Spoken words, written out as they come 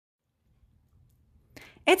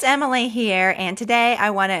It's Emily here, and today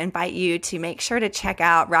I want to invite you to make sure to check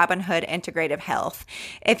out Robinhood Integrative Health.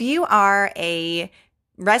 If you are a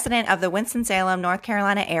resident of the Winston-Salem, North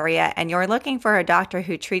Carolina area, and you're looking for a doctor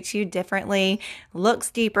who treats you differently,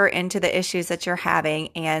 looks deeper into the issues that you're having,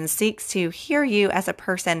 and seeks to hear you as a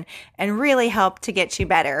person and really help to get you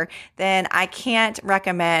better, then I can't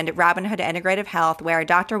recommend Robinhood Integrative Health, where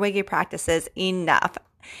Dr. Wiggy practices, enough.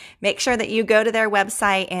 Make sure that you go to their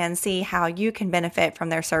website and see how you can benefit from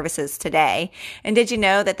their services today. And did you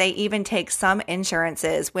know that they even take some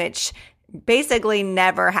insurances, which basically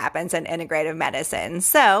never happens in integrative medicine?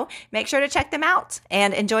 So make sure to check them out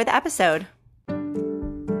and enjoy the episode.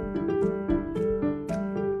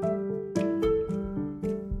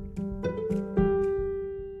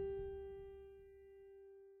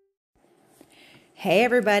 Hey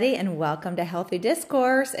everybody, and welcome to Healthy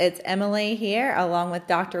Discourse. It's Emily here along with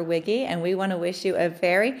Dr. Wiggy, and we want to wish you a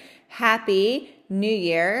very happy new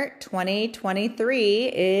year. 2023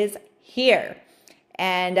 is here.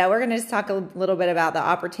 And we're going to just talk a little bit about the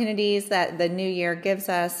opportunities that the new year gives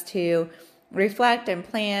us to reflect and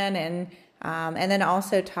plan, and then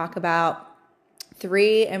also talk about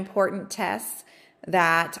 3 important tests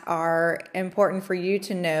that are important for you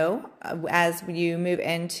to know as you move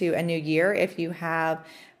into a new year. If you have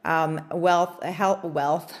health,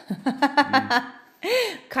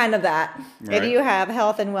 kind of that. Right. If you have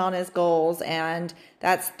health and wellness goals, and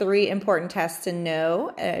that's 3 important tests to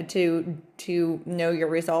know to know your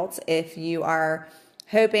results if you are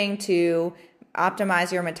hoping to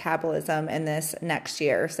optimize your metabolism in this next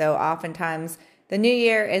year. So oftentimes the new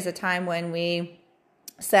year is a time when we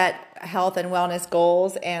set health and wellness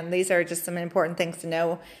goals, and these are just some important things to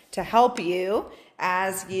know to help you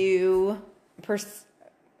as you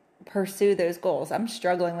pursue those goals. I'm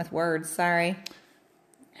struggling with words, sorry.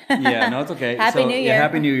 Yeah, no, it's okay. Happy New Year. Yeah,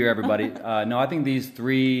 Happy New Year, everybody. No, I think these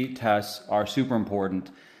 3 tests are super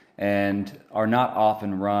important and are not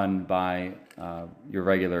often run by your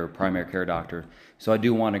regular primary care doctor. So I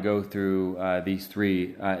do want to go through these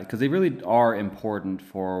 3 because they really are important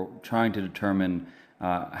for trying to determine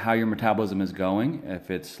how your metabolism is going, if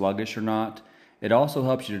it's sluggish or not. It also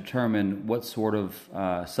helps you determine what sort of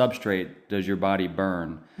substrate does your body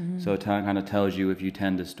burn. Mm-hmm. So it kind of tells you if you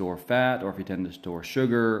tend to store fat, or if you tend to store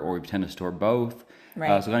sugar, or if you tend to store both.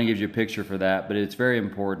 Right. So it kind of gives you a picture for that. But it's very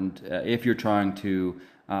important if you're trying to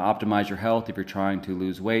optimize your health, if you're trying to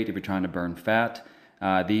lose weight, if you're trying to burn fat.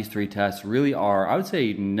 These 3 tests really are, I would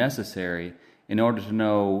say, necessary in order to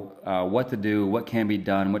know what to do, what can be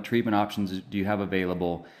done, what treatment options do you have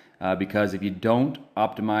available. Because if you don't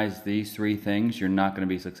optimize these 3 things, you're not going to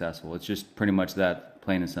be successful. It's just pretty much that,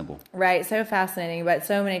 plain and simple. Right. So fascinating. But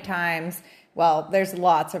so many times, well, there's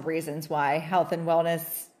lots of reasons why health and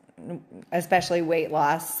wellness, especially weight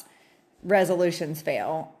loss resolutions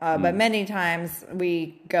fail. But many times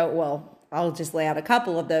we go, well, I'll just lay out a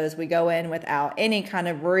couple of those. We go in without any kind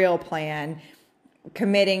of real plan,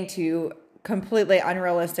 committing to completely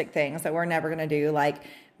unrealistic things that we're never going to do, like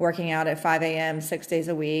working out at 5 a.m. 6 days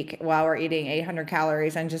a week while we're eating 800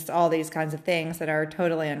 calories, and just all these kinds of things that are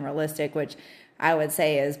totally unrealistic, which I would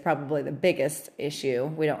say is probably the biggest issue.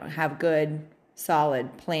 We don't have good,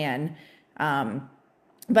 solid plan.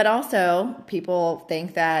 But also, people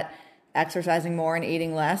think that exercising more and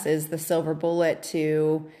eating less is the silver bullet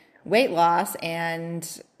to weight loss,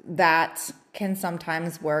 and that can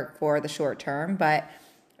sometimes work for the short term, but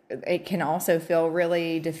it can also feel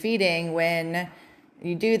really defeating when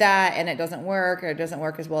you do that and it doesn't work, or it doesn't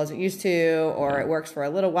work as well as it used to, or it works for a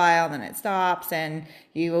little while and then it stops, and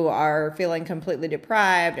you are feeling completely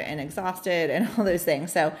deprived and exhausted and all those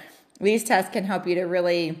things. So these tests can help you to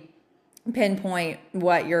really pinpoint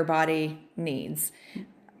what your body needs.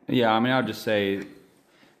 Yeah, I mean, I would just say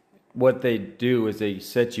what they do is they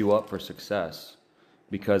set you up for success.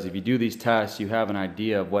 Because if you do these tests, you have an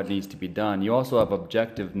idea of what needs to be done. You also have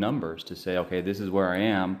objective numbers to say, okay, this is where I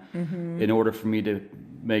am. Mm-hmm. In order for me to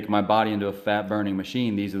make my body into a fat-burning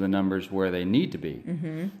machine, these are the numbers where they need to be.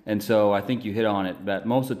 Mm-hmm. And so I think you hit on it, that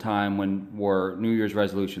most of the time when New Year's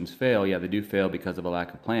resolutions fail, yeah, they do fail because of a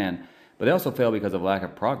lack of plan, but they also fail because of lack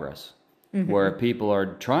of progress. Mm-hmm. Where people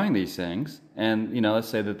are trying these things, and let's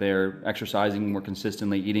say that they're exercising more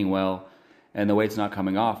consistently, eating well, and the weight's not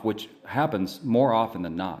coming off, which happens more often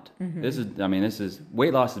than not. Mm-hmm. This is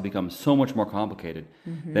weight loss has become so much more complicated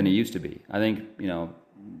than it used to be. I think,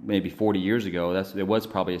 maybe 40 years ago, it was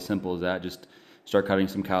probably as simple as that. Just start cutting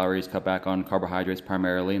some calories, cut back on carbohydrates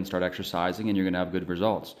primarily, and start exercising, and you're going to have good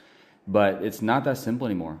results. But it's not that simple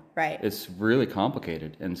anymore. Right. It's really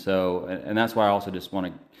complicated. And so, and that's why I also just want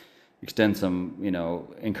to extend some,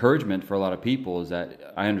 encouragement for a lot of people is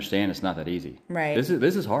that I understand it's not that easy. Right. This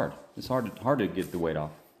is hard. It's hard to get the weight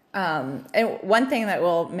off. And one thing that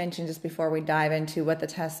we'll mention just before we dive into what the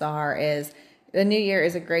tests are is the new year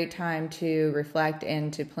is a great time to reflect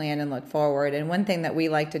and to plan and look forward. And one thing that we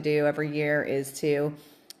like to do every year is to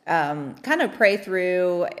kind of pray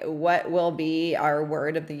through what will be our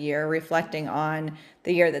word of the year, reflecting on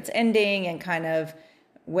the year that's ending and kind of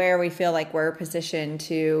where we feel like we're positioned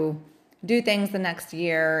to do things the next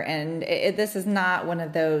year. And this is not one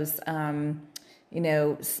of those,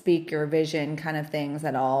 speak your vision kind of things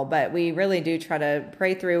at all, but we really do try to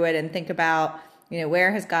pray through it and think about,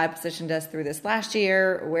 where has God positioned us through this last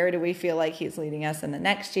year? Where do we feel like he's leading us in the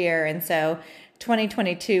next year? And so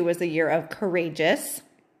 2022 was the year of courageous.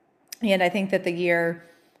 And I think that the year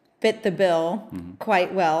fit the bill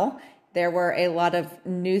quite well. There were a lot of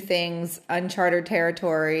new things, uncharted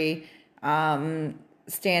territory,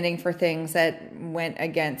 standing for things that went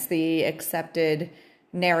against the accepted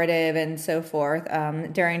narrative and so forth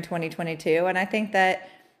during 2022. And I think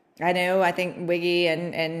Wiggy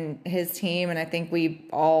and his team, and I think we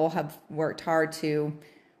all have worked hard to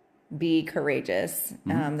be courageous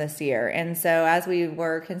this year. And so as we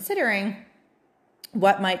were considering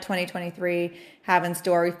what might 2023 have in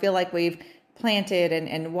store, we feel like we've planted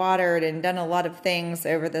and watered and done a lot of things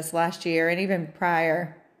over this last year and even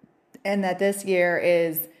prior. And that this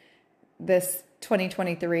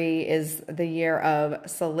 2023 is the year of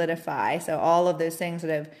solidify. So all of those things that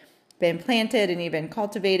have been planted and even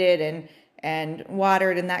cultivated and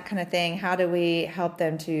watered and that kind of thing, how do we help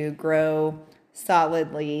them to grow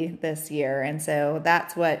solidly this year? And so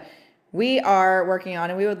that's what we are working on,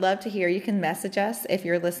 and we would love to hear. You can message us if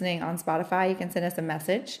you're listening on Spotify. You can send us a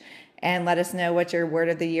message and let us know what your word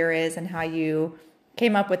of the year is and how you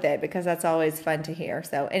came up with it, because that's always fun to hear.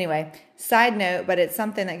 So anyway, side note, but it's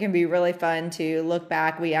something that can be really fun to look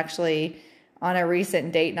back. We actually, on a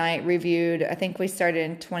recent date night, reviewed, I think we started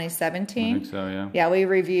in 2017. I think so, yeah. Yeah, we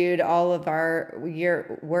reviewed all of our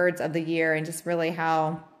words of the year and just really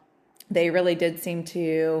how they really did seem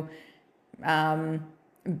to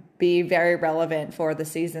be very relevant for the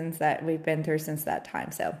seasons that we've been through since that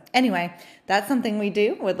time. So anyway, that's something we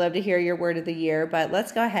do. Would love to hear your word of the year, but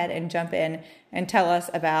let's go ahead and jump in and tell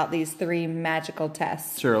us about these 3 magical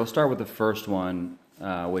tests. Sure. Let's start with the first one,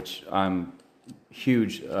 which I'm a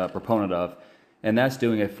huge proponent of, and that's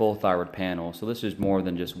doing a full thyroid panel. So this is more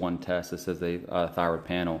than just one test. This is a thyroid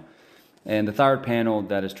panel. And the thyroid panel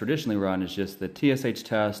that is traditionally run is just the TSH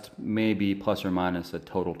test, maybe plus or minus a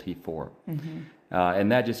total T4.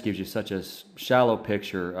 And that just gives you such a shallow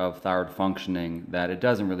picture of thyroid functioning that it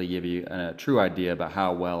doesn't really give you a true idea about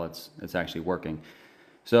how well it's actually working.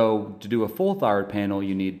 So to do a full thyroid panel,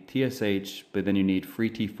 you need TSH, but then you need free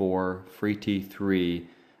T4, free T3,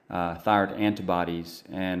 thyroid antibodies,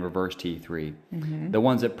 and reverse T3. The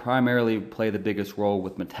ones that primarily play the biggest role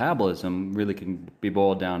with metabolism really can be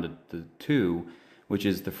boiled down to the 2, which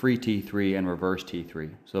is the free T3 and reverse T3.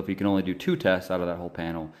 So if you can only do 2 tests out of that whole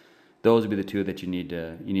panel, those would be the 2 that you need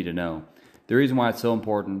to know. The reason why it's so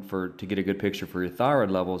important to get a good picture for your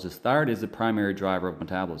thyroid levels is thyroid is the primary driver of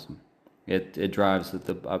metabolism. It drives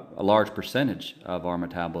a large percentage of our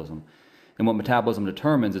metabolism. And what metabolism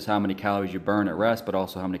determines is how many calories you burn at rest, but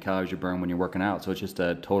also how many calories you burn when you're working out. So it's just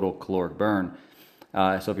a total caloric burn.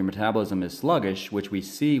 So if your metabolism is sluggish, which we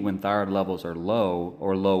see when thyroid levels are low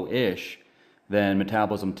or low-ish, then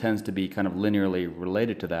metabolism tends to be kind of linearly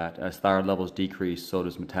related to that. As thyroid levels decrease, so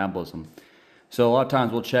does metabolism. So a lot of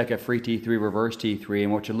times we'll check at free T3, reverse T3,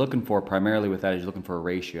 and what you're looking for primarily with that is you're looking for a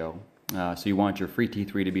ratio. So you want your free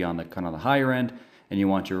T3 to be on the kind of the higher end, and you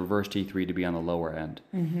want your reverse T3 to be on the lower end.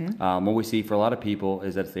 What we see for a lot of people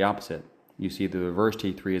is that it's the opposite. You see the reverse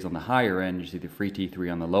T3 is on the higher end, you see the free T3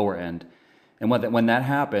 on the lower end. And when that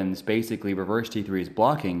happens, basically reverse T3 is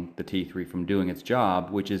blocking the T3 from doing its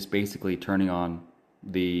job, which is basically turning on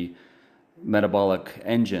the metabolic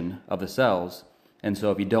engine of the cells. And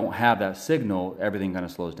so if you don't have that signal, everything kind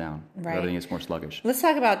of slows down. Right. Everything is more sluggish. Let's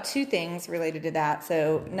talk about 2 things related to that.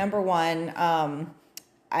 So number one,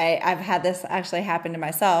 I've had this actually happen to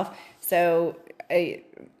myself. So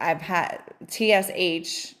I've had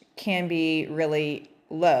TSH can be really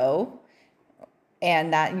low,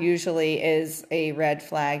 and that usually is a red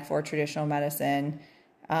flag for traditional medicine.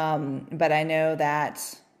 But I know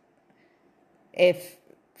that if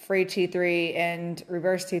free T3 and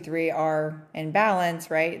reverse T3 are in balance,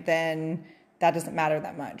 right, then that doesn't matter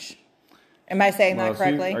that much. Am I saying that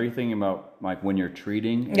correctly? So are you thinking about like when you're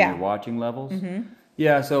treating and Yeah. you're watching levels?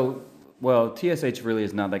 Yeah, so, TSH really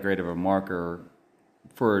is not that great of a marker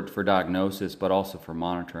for diagnosis, but also for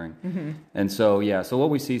monitoring. And so, yeah, so what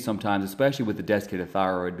we see sometimes, especially with the desiccated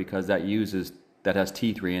thyroid, because that has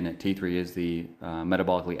T3 in it. T3 is the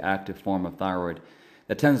metabolically active form of thyroid.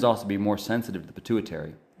 That tends to also be more sensitive to the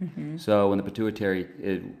pituitary. So when the pituitary,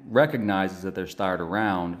 it recognizes that there's thyroid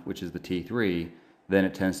around, which is the T3, then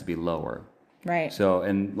it tends to be lower. Right. So,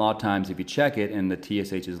 and a lot of times if you check it and the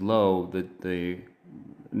TSH is low, the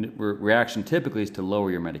reaction typically is to lower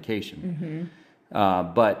your medication.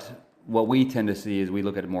 But what we tend to see is we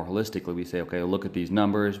look at it more holistically. We say, okay, look at these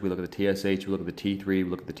numbers. We look at the TSH, we look at the T3, we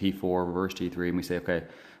look at the T4, reverse T3, and we say, okay,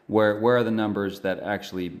 where are the numbers that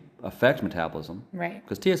actually affect metabolism? Right.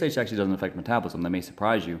 Because TSH actually doesn't affect metabolism. That may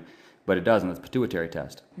surprise you, but it doesn't. It's a pituitary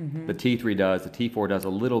test. The T3 does, the T4 does a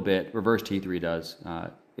little bit, reverse T3 does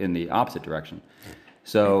in the opposite direction.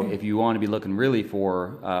 So if you want to be looking really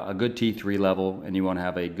for a good T3 level and you want to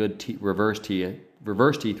have a good reverse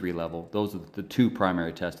T3 level, those are the two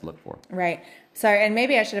primary tests to look for. Right. Sorry, and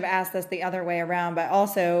maybe I should have asked this the other way around, but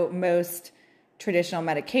also most traditional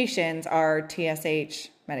medications are TSH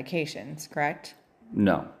medications, correct?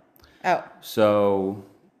 No. Oh. So,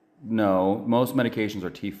 no, most medications are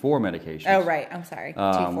T4 medications. Oh, right. I'm sorry.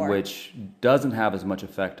 T4. Which doesn't have as much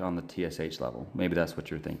effect on the TSH level. Maybe that's what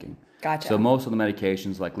you're thinking. Gotcha. So most of the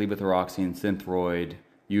medications like levothyroxine, Synthroid,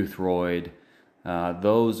 Euthroid,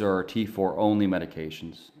 those are T4 only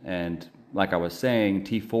medications. And like I was saying,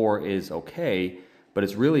 T4 is okay, but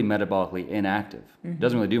it's really metabolically inactive. It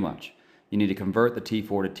doesn't really do much. You need to convert the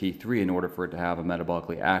T4 to T3 in order for it to have a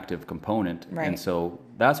metabolically active component. Right. And so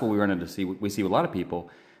that's what we run into see. We see with a lot of people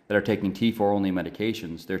that are taking T4 only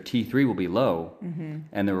medications. Their T3 will be low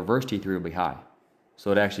and their reverse T3 will be high. So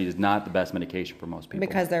it actually is not the best medication for most people.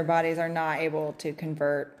 Because their bodies are not able to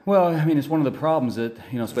convert. Well, I mean, it's one of the problems that,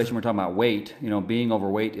 especially when we're talking about weight, being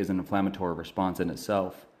overweight is an inflammatory response in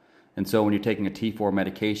itself. And so when you're taking a T4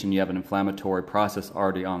 medication, you have an inflammatory process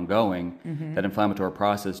already ongoing. That inflammatory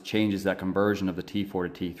process changes that conversion of the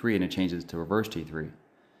T4 to T3 and it changes to reverse T3.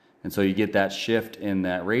 And so you get that shift in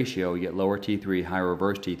that ratio. You get lower T3, higher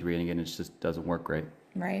reverse T3, and again, it just doesn't work great.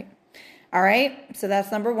 Right. All right. So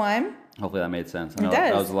that's number one. Hopefully that made sense. I know It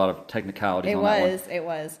does. That was a lot of technicalities on that one. It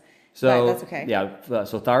was. So but that's okay. Yeah,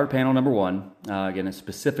 so thyroid panel number one, again, is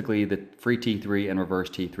specifically the free T3 and reverse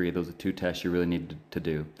T3. Those are two tests you really need to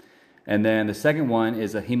do. And then the second one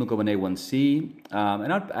is a hemoglobin A1C,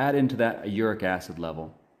 and I'd add into that a uric acid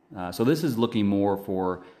level. So this is looking more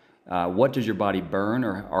for what does your body burn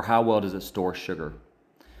or how well does it store sugar.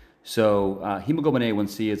 So hemoglobin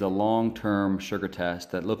A1C is a long-term sugar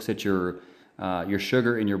test that looks at your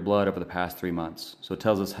sugar in your blood over the past 3 months. So it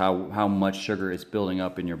tells us how much sugar is building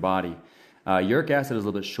up in your body. Uric acid is a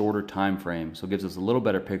little bit shorter time frame, so it gives us a little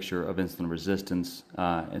better picture of insulin resistance,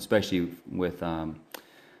 especially with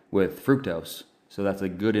fructose. So that's a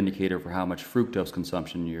good indicator for how much fructose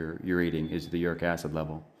consumption you're eating is the uric acid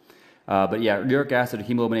level. But yeah, uric acid,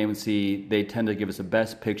 hemoglobin A1C, they tend to give us the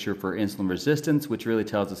best picture for insulin resistance, which really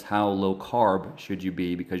tells us how low carb should you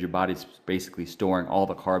be because your body's basically storing all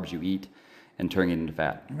the carbs you eat and turning it into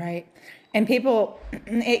fat. Right. And people,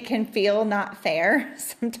 it can feel not fair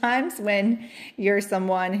sometimes when you're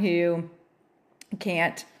someone who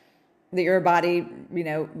can't, that your body,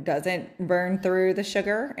 doesn't burn through the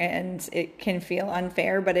sugar, and it can feel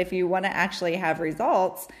unfair. But if you want to actually have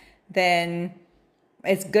results, then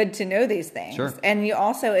it's good to know these things. Sure. And you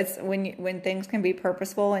also, it's when things can be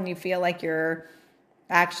purposeful and you feel like you're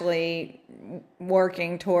actually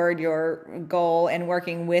working toward your goal and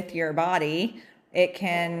working with your body, it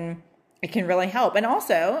can really help. And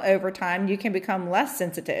also over time you can become less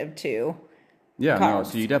sensitive to carbs.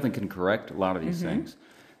 So you definitely can correct a lot of these things.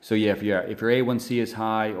 So yeah, if your A1C is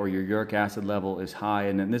high or your uric acid level is high,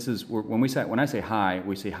 and then this is when I say high,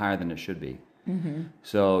 we say higher than it should be.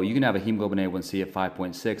 So you can have a hemoglobin A1C at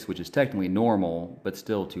 5.6, which is technically normal, but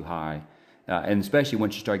still too high. And especially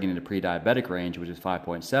once you start getting into pre-diabetic range, which is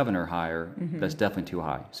 5.7 or higher, that's definitely too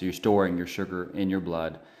high. So you're storing your sugar in your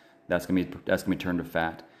blood. That's gonna be turned to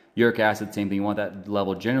fat. Uric acid, same thing. You want that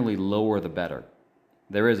level generally lower the better.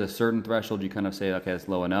 There is a certain threshold you kind of say, okay, it's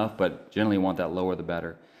low enough, but generally you want that lower the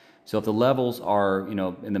better. So if the levels are,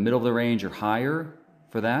 in the middle of the range or higher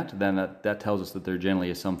for that, then that tells us that there generally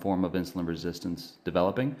is some form of insulin resistance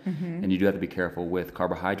developing. And you do have to be careful with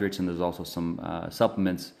carbohydrates, and there's also some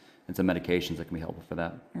supplements and some medications that can be helpful for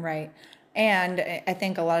that. Right. And I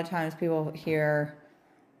think a lot of times people hear,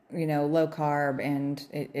 low carb, and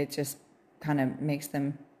it just kind of makes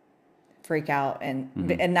them freak out. And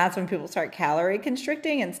that's when people start calorie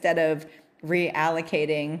constricting instead of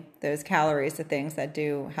reallocating those calories to things that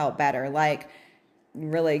do help better, like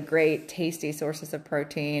really great, tasty sources of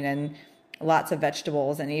protein and lots of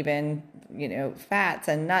vegetables and even, fats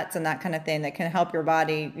and nuts and that kind of thing that can help your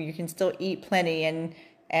body. You can still eat plenty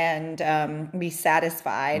and be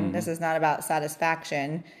satisfied. This is not about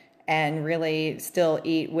satisfaction, and really still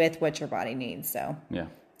eat with what your body needs. So Yeah.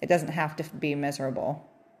 it doesn't have to be miserable.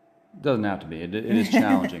 It doesn't have to be. It is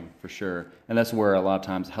challenging for sure, and that's where a lot of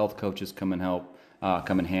times health coaches come in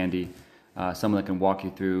handy. Someone that can walk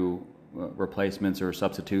you through replacements or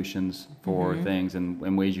substitutions for things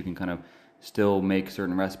and ways you can kind of still make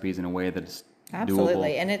certain recipes in a way that's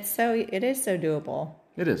Absolutely, doable. and it is so doable.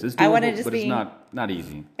 It is. It's I wanna doable, just but be- it's not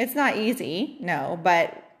easy. It's not easy, no,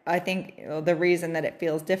 but I think the reason that it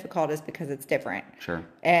feels difficult is because it's different. Sure.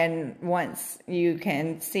 And once you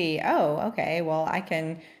can see, oh, okay, well, I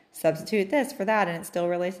can substitute this for that, and it's still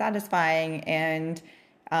really satisfying. And,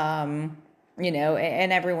 and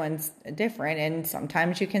everyone's different. And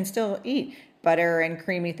sometimes you can still eat butter and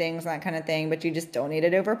creamy things, that kind of thing, but you just don't eat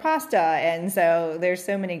it over pasta. And so there's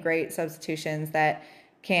so many great substitutions that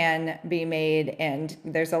can be made, and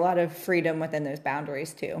there's a lot of freedom within those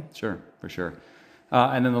boundaries too. Sure, for sure.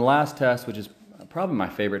 And then the last test, which is probably my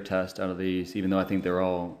favorite test out of these, even though I think they're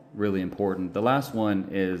all really important. The last one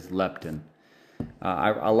is leptin.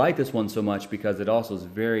 I like this one so much because it also is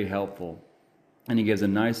very helpful, and it gives a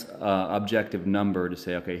nice objective number to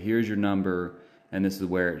say, okay, here's your number, and this is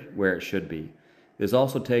where it should be. This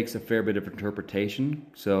also takes a fair bit of interpretation.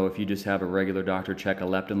 So if you just have a regular doctor check a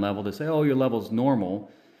leptin level to say, oh, your level's normal,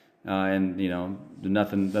 and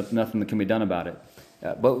nothing that can be done about it.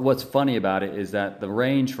 But what's funny about it is that the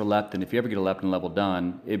range for leptin, if you ever get a leptin level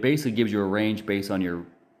done, it basically gives you a range based on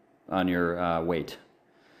your weight.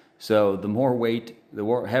 So the more weight, the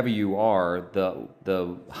more heavy you are,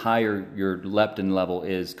 the higher your leptin level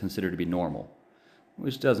is considered to be normal,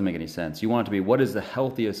 which doesn't make any sense. You want it to be, what is the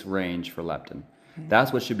healthiest range for leptin?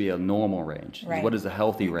 That's what should be a normal range. Right. What is the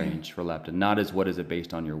healthy range for leptin? Not as what is it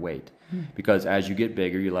based on your weight. Because as you get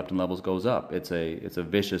bigger, your leptin levels goes up. It's a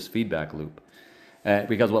vicious feedback loop.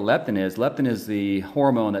 Because what leptin is the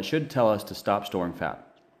hormone that should tell us to stop storing fat,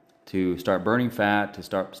 to start burning fat, to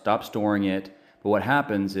stop storing it. But what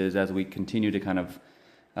happens is, as we continue to kind of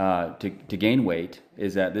to gain weight,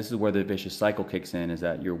 is that this is where the vicious cycle kicks in, is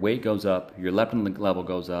that your weight goes up, your leptin level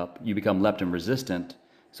goes up, you become leptin resistant,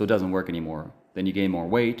 so it doesn't work anymore. Then you gain more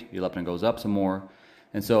weight, your leptin goes up some more.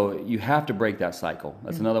 And so you have to break that cycle.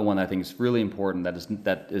 That's another one that I think is really important,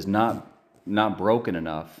 that is not broken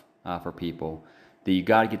enough for people, that you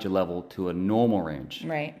got to get your level to a normal range,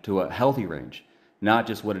 Right. to a healthy range, not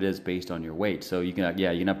just what it is based on your weight. So you can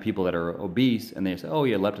have people that are obese and they say, oh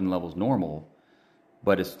yeah, leptin level's normal,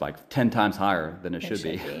 but it's like 10 times higher than it should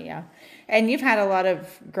be. Yeah. And you've had a lot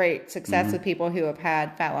of great success with people who have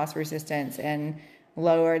had fat loss resistance and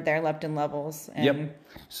lowered their leptin levels and Yep.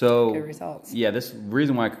 So good results. Yeah, this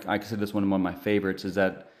reason why I consider this one of my favorites is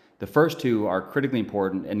that the first two are critically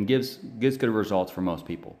important and gives good results for most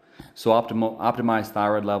people. So optimize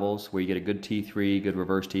thyroid levels, where you get a good T3, good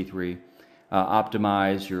reverse T3.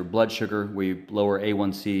 Optimize your blood sugar, where you lower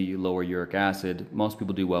A1C, you lower uric acid. Most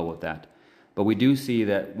people do well with that. But we do see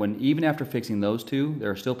that even after fixing those two, there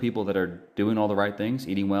are still people that are doing all the right things,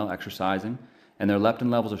 eating well, exercising, and their leptin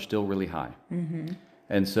levels are still really high. Mm-hmm.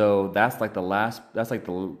 And so that's like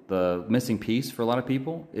the missing piece for a lot of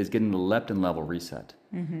people, is getting the leptin level reset.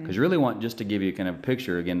 Because you really want, just to give you kind of a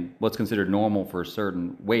picture, again, what's considered normal for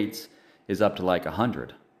certain weights is up to like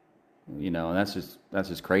 100. And that's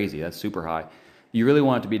just crazy. That's super high. You really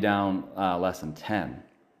want it to be down less than 10.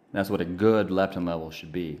 That's what a good leptin level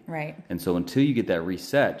should be. Right. And so until you get that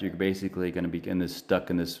reset, you're basically going to be stuck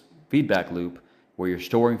in this feedback loop where you're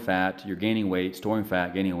storing fat, you're gaining weight, storing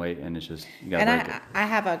fat, gaining weight, and it's just, you got to break it. I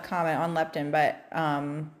have a comment on leptin, but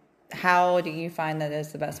how do you find that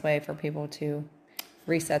is the best way for people to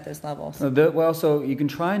reset those levels? So you can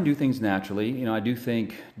try and do things naturally. I do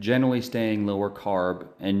think generally staying lower carb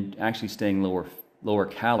and actually staying lower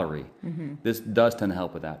calorie, this does tend to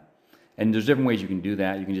help with that. And there's different ways you can do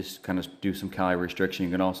that. You can just kind of do some calorie restriction.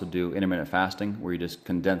 You can also do intermittent fasting, where you're just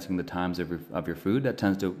condensing the times of your food. That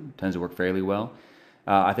tends to work fairly well.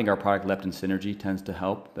 I think our product Leptin Synergy tends to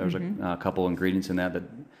help. There's a couple ingredients in that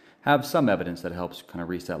have some evidence that helps kind of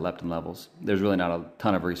reset leptin levels. There's really not a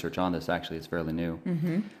ton of research on this, actually. It's fairly new.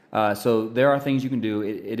 So there are things you can do.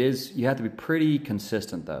 You have to be pretty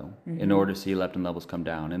consistent, though, in order to see leptin levels come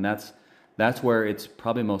down. And that's where it's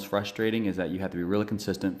probably most frustrating, is that you have to be really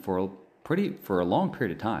consistent for a long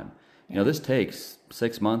period of time. This takes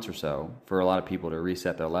 6 months or so for a lot of people to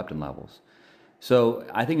reset their leptin levels. So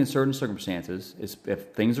I think in certain circumstances,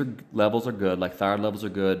 if levels are good, like thyroid levels are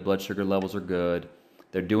good, blood sugar levels are good,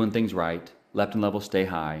 they're doing things right, leptin levels stay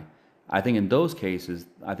high, I think in those cases,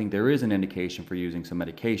 I think there is an indication for using some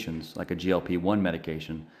medications, like a GLP-1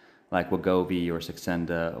 medication, like Wegovy or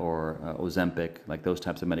Saxenda or Ozempic, like those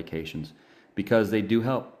types of medications, because they do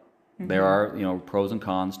help. There are, pros and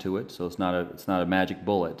cons to it, so it's not a magic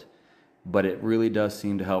bullet, but it really does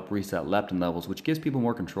seem to help reset leptin levels, which gives people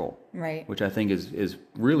more control. Right. Which I think is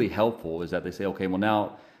really helpful, is that they say, okay, well,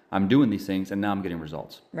 now I'm doing these things and now I'm getting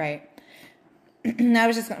results. Right. I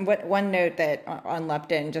was just one note that on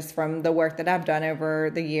leptin, just from the work that I've done over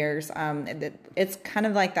the years, it's kind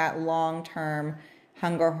of like that long-term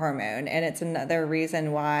hunger hormone, and it's another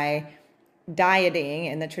reason why dieting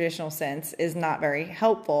in the traditional sense is not very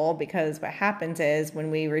helpful, because what happens is when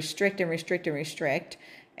we restrict and restrict and restrict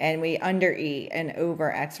and we undereat and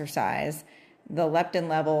over exercise, the leptin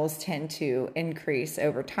levels tend to increase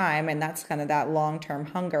over time, and that's kind of that long-term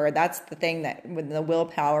hunger. That's the thing that when the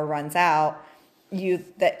willpower runs out,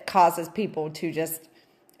 that causes people to just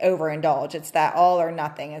overindulge. It's that all or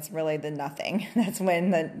nothing. It's really the nothing. That's when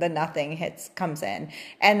the nothing comes in.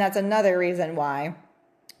 And that's another reason why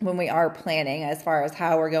when we are planning as far as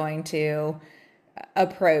how we're going to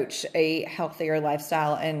approach a healthier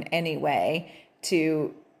lifestyle in any way,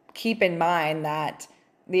 to keep in mind that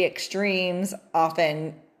the extremes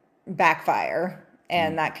often backfire,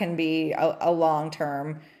 and that can be a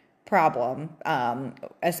long-term problem,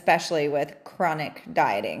 especially with chronic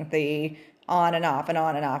dieting, the on and off and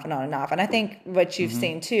on and off and on and off. And I think what you've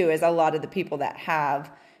seen too is a lot of the people that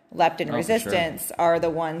have leptin resistance are the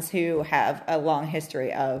ones who have a long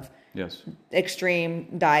history of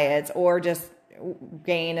extreme diets, or just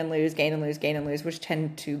gain and lose, gain and lose, gain and lose, which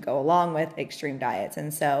tend to go along with extreme diets.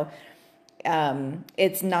 And so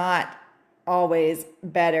it's not always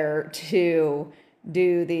better to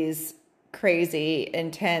do these crazy,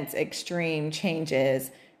 intense, extreme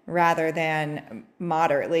changes rather than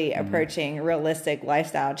moderately approaching realistic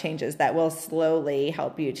lifestyle changes that will slowly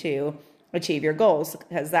help you to achieve your goals,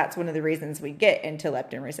 because that's one of the reasons we get into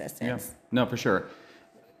leptin resistance. Yeah. No, for sure.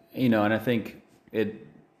 And I think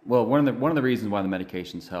one of the reasons why the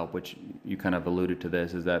medications help, which you kind of alluded to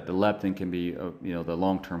this, is that the leptin can be, the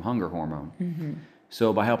long-term hunger hormone. Mm-hmm.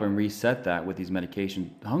 So by helping reset that with these medications,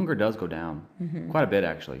 hunger does go down quite a bit,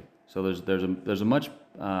 actually. So there's a much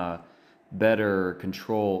better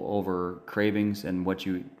control over cravings and what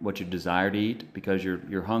you desire to eat, because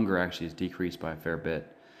your hunger actually is decreased by a fair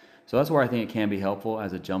bit. So that's where I think it can be helpful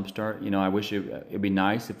as a jump start. I wish it'd be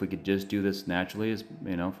nice if we could just do this naturally, as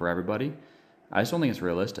for everybody. I just don't think it's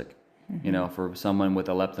realistic. For someone with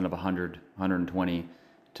a leptin of 100, 120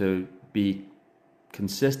 to be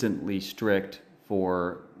consistently strict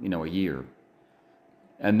for a year.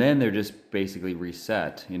 And then they're just basically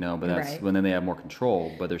reset, but that's when then they have more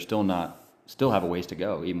control, but they're still have a ways to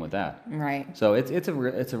go even with that. Right. So it's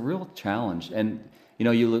a real challenge. And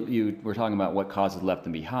you were talking about what causes leptin to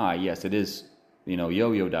be high. Yes, it is,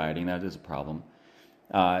 yo-yo dieting, that is a problem.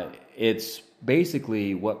 It's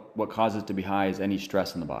basically what causes it to be high is any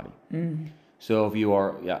stress in the body. Mm-hmm. So if you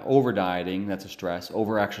are over dieting, that's a stress.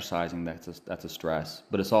 Over exercising, that's a stress.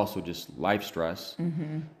 But it's also just life stress.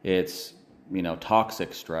 Mm-hmm. It's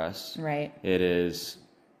toxic stress. Right. It's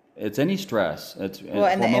any stress. It's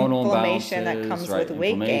and the inflammation that comes with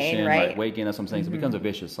weight gain, right? Weight gain, that's what I'm saying. So it becomes a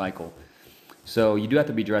vicious cycle. So you do have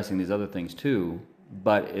to be addressing these other things too,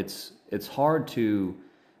 but it's hard to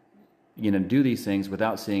do these things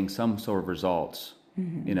without seeing some sort of results.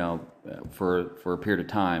 For a period of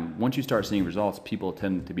time. Once you start seeing results, people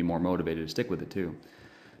tend to be more motivated to stick with it too.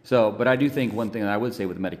 So, but I do think one thing that I would say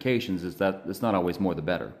with medications is that it's not always more the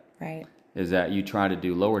better. Right. Is that you try to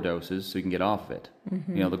do lower doses so you can get off of it.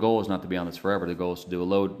 Mm-hmm. The goal is not to be on this forever. The goal is to do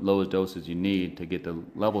lowest doses you need to get the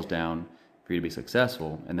levels down for you to be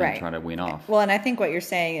successful, and then try to wean off. Well, and I think what you're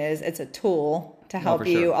saying is it's a tool to help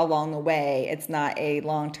you along the way. It's not a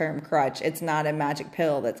long-term crutch. It's not a magic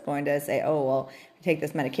pill that's going to say, oh, well, I take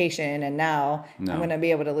this medication and now I'm going to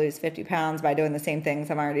be able to lose 50 pounds by doing the same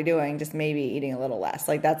things I'm already doing, just maybe eating a little less.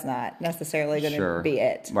 Like, that's not necessarily going to be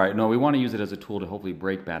it. Right. No, we want to use it as a tool to hopefully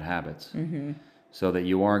break bad habits, so that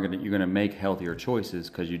you're going to make healthier choices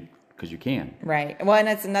because you can. Right. Well, and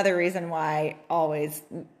it's another reason why always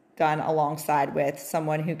done alongside with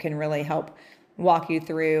someone who can really help walk you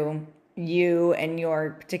through you and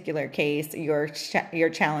your particular case, your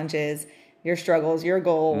challenges, your struggles, your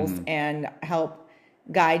goals, and help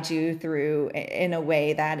guide you through in a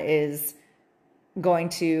way that is going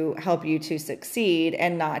to help you to succeed,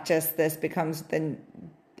 and not just this becomes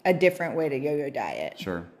a different way to yo-yo diet.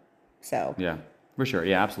 Sure. So. Yeah, for sure.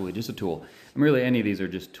 Yeah, absolutely. Just a tool. And really, any of these are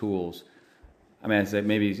just tools. I mean, I say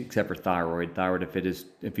maybe except for thyroid. Thyroid,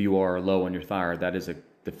 if you are low on your thyroid, that is a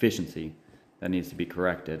deficiency. that needs to be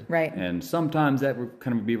corrected. Right. And sometimes that would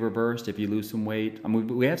kind of be reversed if you lose some weight. I mean,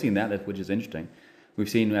 we have seen that, which is interesting. We've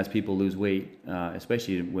seen as people lose weight,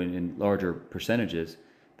 especially when in larger percentages,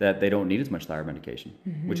 that they don't need as much thyroid medication,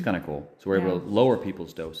 which is kind of cool. So we're able to lower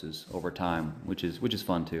people's doses over time, which is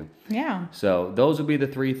fun too. Yeah. So those would be the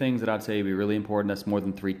three things that I'd say would be really important. That's more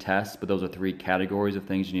than 3 tests, but those are 3 categories of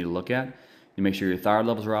things you need to look at. You make sure your thyroid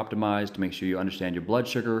levels are optimized, to make sure you understand your blood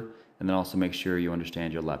sugar, and then also make sure you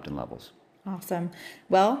understand your leptin levels. Awesome.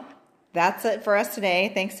 Well, that's it for us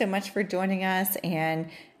today. Thanks so much for joining us, and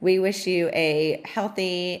we wish you a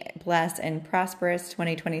healthy, blessed, and prosperous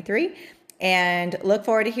 2023, and look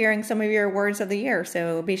forward to hearing some of your words of the year.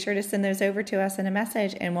 So be sure to send those over to us in a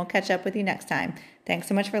message, and we'll catch up with you next time. Thanks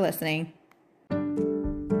so much for listening.